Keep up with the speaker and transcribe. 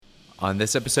On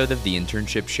this episode of the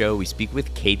Internship Show, we speak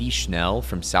with Katie Schnell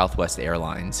from Southwest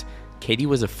Airlines. Katie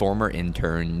was a former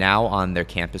intern, now on their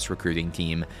campus recruiting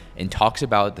team, and talks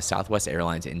about the Southwest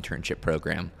Airlines internship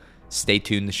program. Stay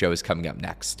tuned, the show is coming up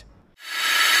next.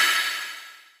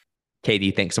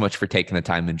 Katie, thanks so much for taking the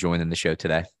time and joining the show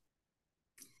today.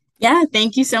 Yeah,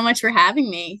 thank you so much for having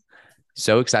me.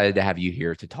 So excited to have you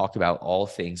here to talk about all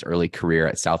things early career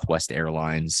at Southwest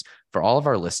Airlines. For all of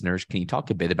our listeners, can you talk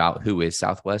a bit about who is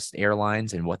Southwest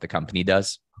Airlines and what the company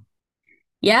does?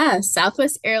 Yeah,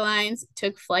 Southwest Airlines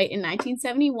took flight in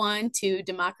 1971 to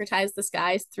democratize the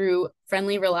skies through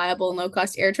friendly, reliable,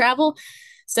 low-cost air travel.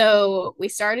 So we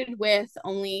started with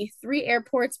only 3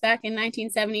 airports back in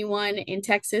 1971 in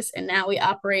Texas, and now we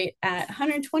operate at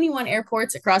 121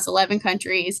 airports across 11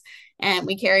 countries, and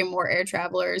we carry more air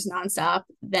travelers nonstop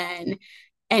than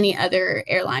any other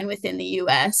airline within the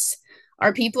US.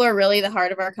 Our people are really the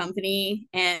heart of our company,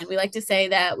 and we like to say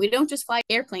that we don't just fly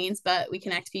airplanes, but we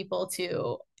connect people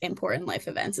to important life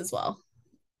events as well.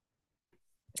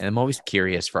 And I'm always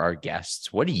curious for our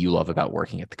guests, what do you love about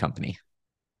working at the company?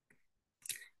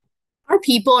 Our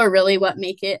people are really what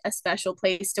make it a special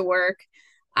place to work.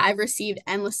 I've received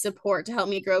endless support to help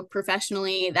me grow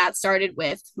professionally. That started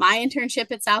with my internship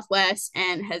at Southwest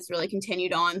and has really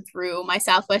continued on through my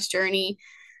Southwest journey.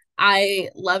 I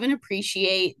love and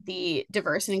appreciate the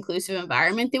diverse and inclusive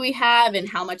environment that we have and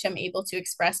how much I'm able to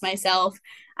express myself.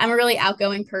 I'm a really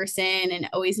outgoing person and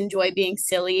always enjoy being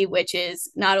silly, which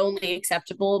is not only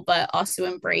acceptable, but also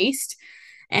embraced.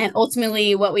 And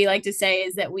ultimately, what we like to say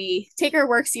is that we take our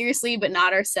work seriously, but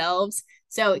not ourselves.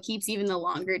 So it keeps even the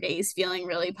longer days feeling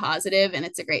really positive, and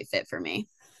it's a great fit for me.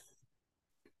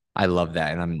 I love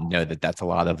that. And I know that that's a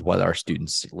lot of what our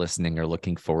students listening are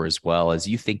looking for as well. As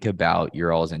you think about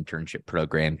your all's internship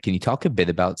program, can you talk a bit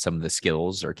about some of the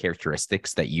skills or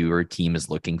characteristics that your team is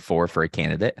looking for a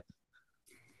candidate?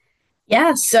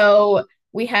 Yeah, so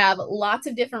we have lots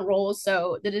of different roles.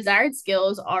 So the desired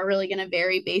skills are really going to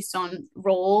vary based on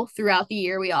role throughout the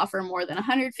year. We offer more than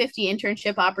 150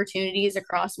 internship opportunities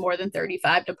across more than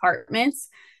 35 departments.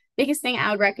 Biggest thing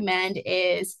I would recommend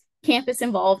is campus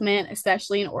involvement,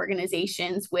 especially in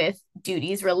organizations with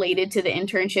duties related to the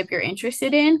internship you're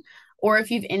interested in. Or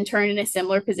if you've interned in a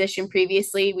similar position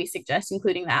previously, we suggest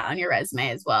including that on your resume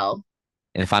as well.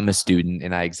 And if I'm a student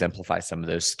and I exemplify some of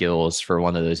those skills for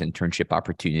one of those internship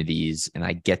opportunities and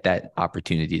I get that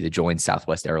opportunity to join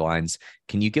Southwest Airlines,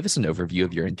 can you give us an overview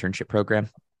of your internship program?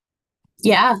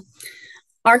 Yeah,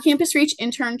 our Campus Reach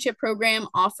internship program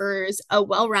offers a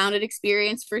well rounded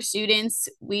experience for students.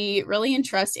 We really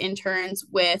entrust interns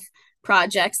with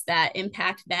projects that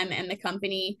impact them and the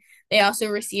company. They also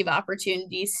receive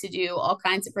opportunities to do all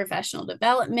kinds of professional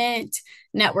development,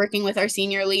 networking with our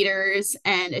senior leaders,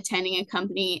 and attending a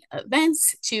company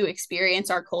events to experience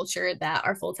our culture that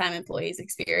our full time employees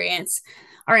experience.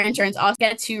 Our interns also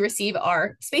get to receive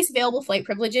our space available flight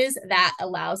privileges that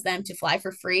allows them to fly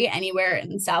for free anywhere in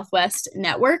the Southwest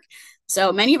network.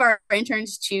 So many of our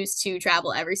interns choose to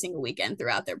travel every single weekend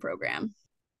throughout their program.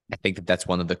 I think that that's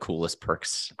one of the coolest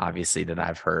perks, obviously, that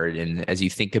I've heard. And as you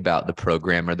think about the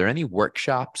program, are there any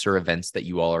workshops or events that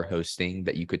you all are hosting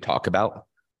that you could talk about?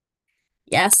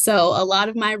 Yes, so a lot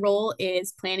of my role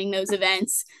is planning those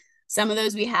events. Some of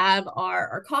those we have are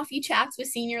our coffee chats with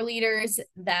senior leaders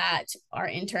that our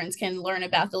interns can learn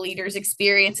about the leaders'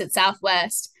 experience at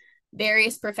Southwest,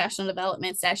 various professional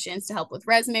development sessions to help with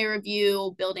resume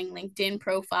review, building LinkedIn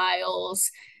profiles,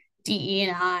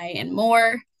 DE&I, and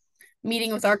more.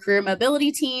 Meeting with our career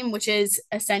mobility team, which is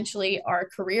essentially our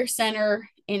career center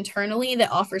internally that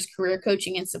offers career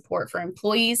coaching and support for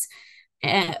employees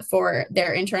for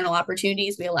their internal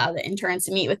opportunities. We allow the interns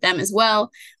to meet with them as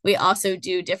well. We also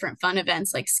do different fun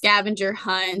events like scavenger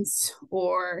hunts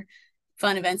or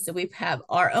fun events that we have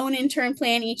our own intern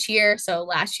plan each year. So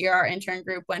last year, our intern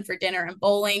group went for dinner and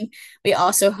bowling. We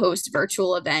also host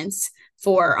virtual events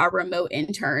for our remote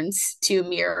interns to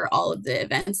mirror all of the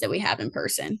events that we have in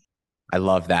person. I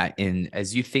love that. And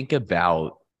as you think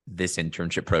about this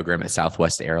internship program at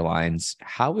Southwest Airlines,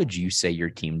 how would you say your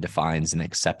team defines an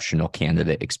exceptional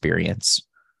candidate experience?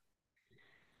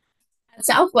 At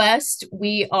Southwest,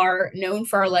 we are known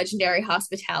for our legendary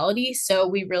hospitality. So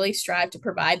we really strive to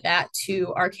provide that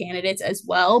to our candidates as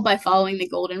well by following the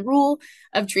golden rule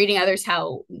of treating others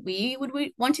how we would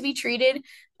want to be treated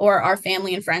or our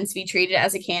family and friends to be treated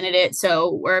as a candidate.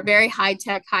 So we're very high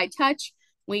tech, high touch.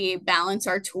 We balance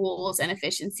our tools and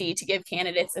efficiency to give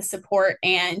candidates the support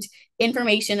and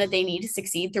information that they need to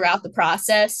succeed throughout the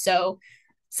process. So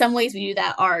some ways we do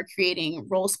that are creating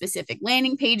role specific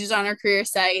landing pages on our career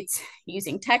sites,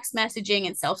 using text messaging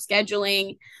and self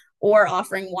scheduling, or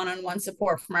offering one-on-one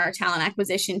support from our talent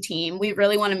acquisition team. We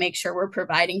really want to make sure we're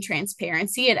providing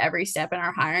transparency at every step in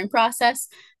our hiring process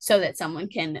so that someone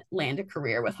can land a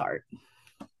career with heart.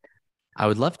 I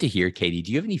would love to hear, Katie,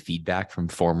 do you have any feedback from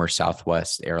former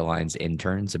Southwest Airlines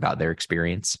interns about their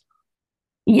experience?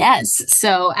 Yes.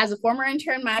 So, as a former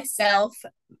intern myself,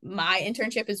 my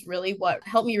internship is really what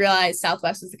helped me realize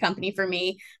Southwest is the company for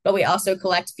me. But we also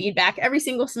collect feedback every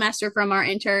single semester from our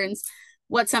interns.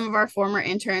 What some of our former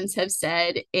interns have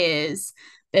said is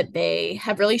that they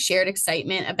have really shared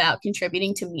excitement about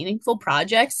contributing to meaningful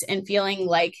projects and feeling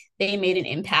like they made an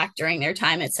impact during their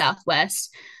time at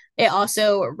Southwest. They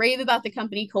also rave about the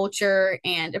company culture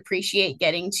and appreciate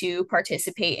getting to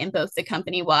participate in both the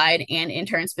company-wide and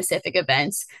intern-specific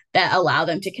events that allow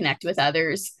them to connect with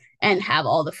others and have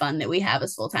all the fun that we have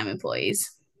as full-time employees.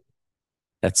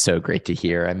 That's so great to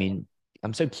hear. I mean,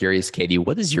 I'm so curious, Katie,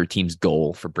 what is your team's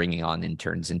goal for bringing on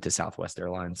interns into Southwest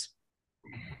Airlines?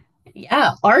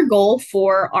 Yeah, our goal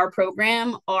for our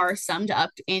program are summed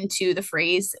up into the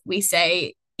phrase we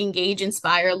say engage,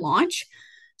 inspire, launch.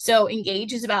 So,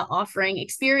 engage is about offering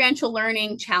experiential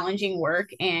learning, challenging work,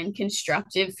 and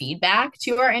constructive feedback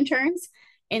to our interns.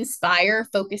 Inspire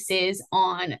focuses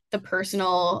on the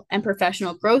personal and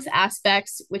professional growth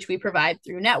aspects, which we provide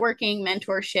through networking,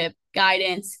 mentorship,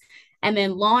 guidance. And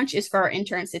then launch is for our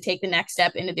interns to take the next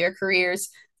step into their careers,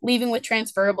 leaving with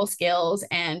transferable skills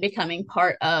and becoming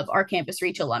part of our Campus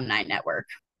Reach alumni network.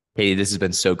 Katie, this has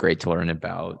been so great to learn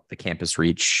about the Campus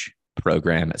Reach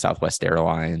program at Southwest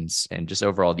Airlines and just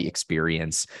overall the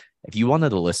experience. If you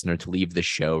wanted a listener to leave the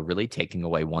show really taking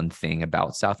away one thing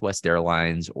about Southwest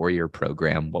Airlines or your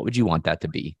program, what would you want that to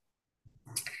be?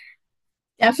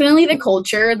 Definitely the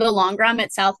culture. The longer I'm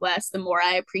at Southwest, the more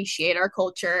I appreciate our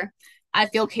culture. I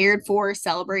feel cared for,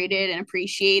 celebrated, and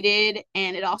appreciated.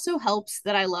 And it also helps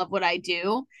that I love what I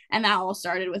do. And that all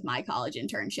started with my college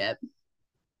internship.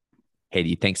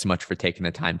 Katie, thanks so much for taking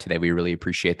the time today. We really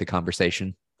appreciate the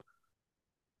conversation.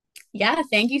 Yeah,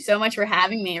 thank you so much for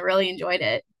having me. I really enjoyed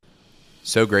it.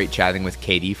 So great chatting with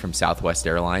Katie from Southwest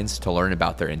Airlines to learn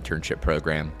about their internship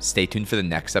program. Stay tuned for the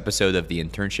next episode of the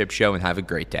Internship Show and have a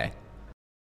great day.